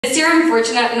This year I'm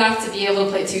fortunate enough to be able to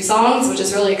play 2 songs, which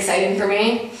is really exciting for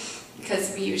me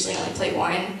because we usually only play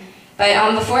 1.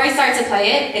 But before I start to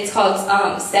play it, it's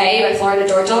called Stay by Florida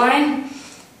Georgia Line.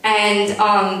 And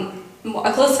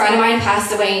a close friend of mine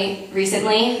passed away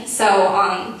recently,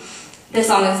 so this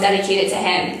song is dedicated to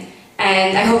him.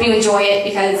 And I hope you enjoy it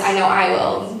because I know I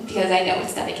will, because I know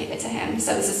it's dedicated to him.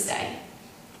 So this is Stay.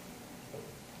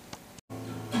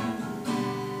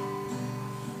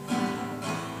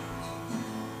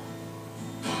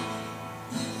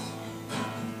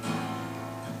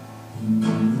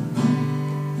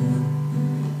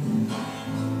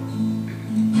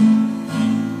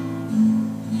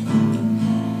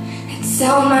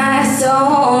 Sell my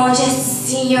soul just to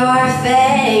see your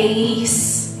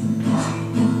face.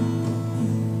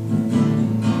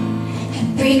 I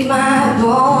break my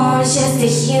bones just to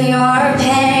heal your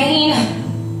pain.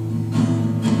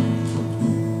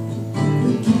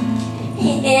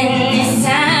 In this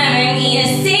time I need a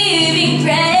saving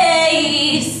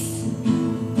grace,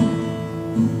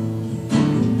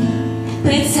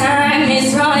 but time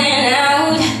is running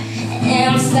out and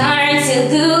I'm starting to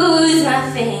lose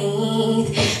my faith.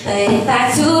 But if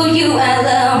I told you I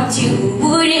loved you,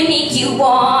 would it make you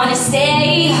wanna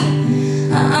stay?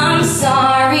 I'm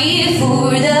sorry for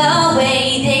the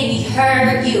way they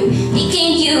hurt you,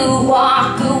 making you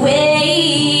walk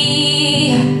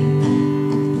away.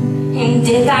 And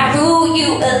if I wrote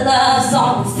you a love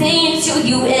song, sing to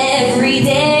you every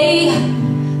day,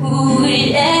 would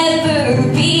it ever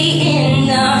be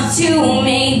enough to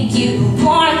make you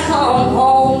wanna come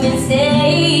home and stay?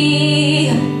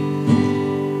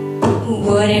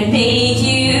 Would it make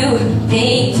you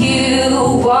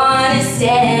wanna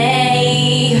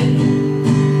stay?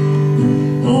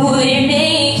 Would it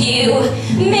make you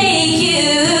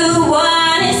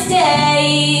wanna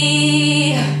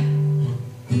stay?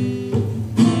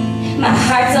 My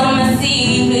heart's on my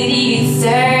sleeve, but it's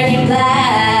turning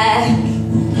black.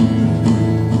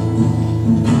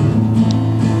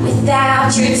 Without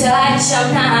your touch, I'm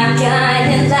not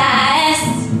gonna last.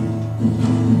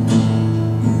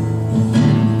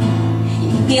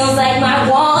 Feels like my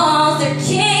walls are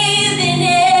caving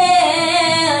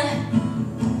in,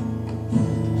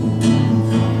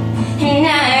 and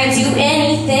I'd do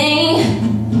anything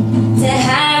to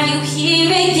have you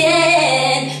here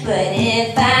again. But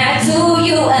if I told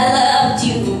you I loved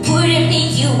you, would it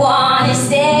make you wanna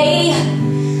stay?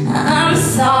 I'm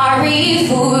sorry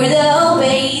for the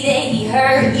way they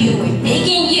hurt you and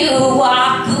making you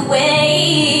walk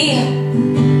away.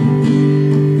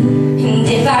 And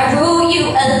if I wrote you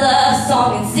a love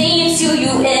song and sing it to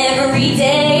you every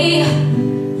day,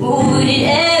 would it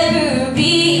ever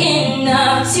be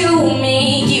enough to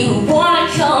make you wanna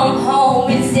come home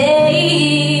and stay?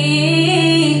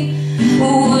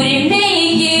 Would it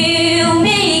make you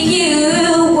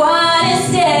wanna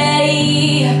stay?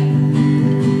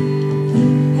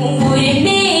 Would it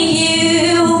make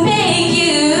you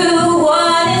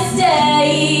wanna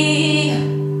stay?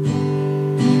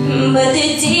 But the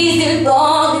days are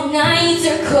long, the nights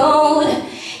are cold,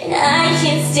 and I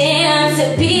can't stand to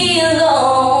be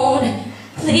alone.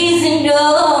 Please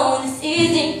know this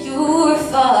isn't your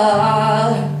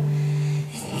fault.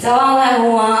 It's all I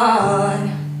want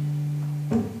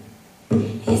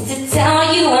is to tell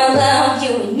you I love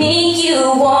you and make you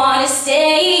wanna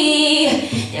stay.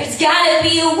 There's gotta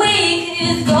be a way,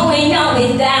 'cause going on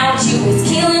without you is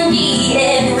killing me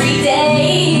every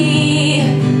day.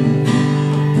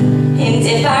 And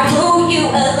if I wrote you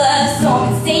a love song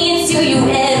and sang it to you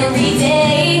every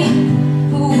day,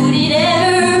 would it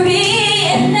ever be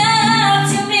enough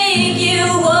to make you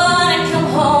wanna come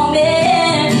home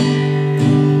and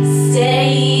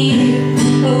stay?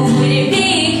 Would it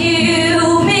make you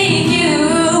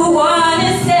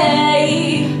wanna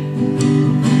stay?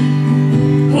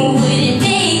 Would it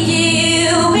make you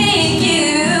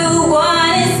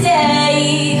wanna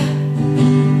stay?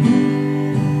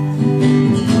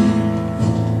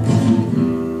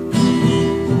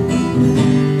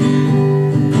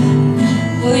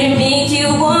 Would it make you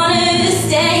wanna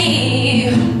stay?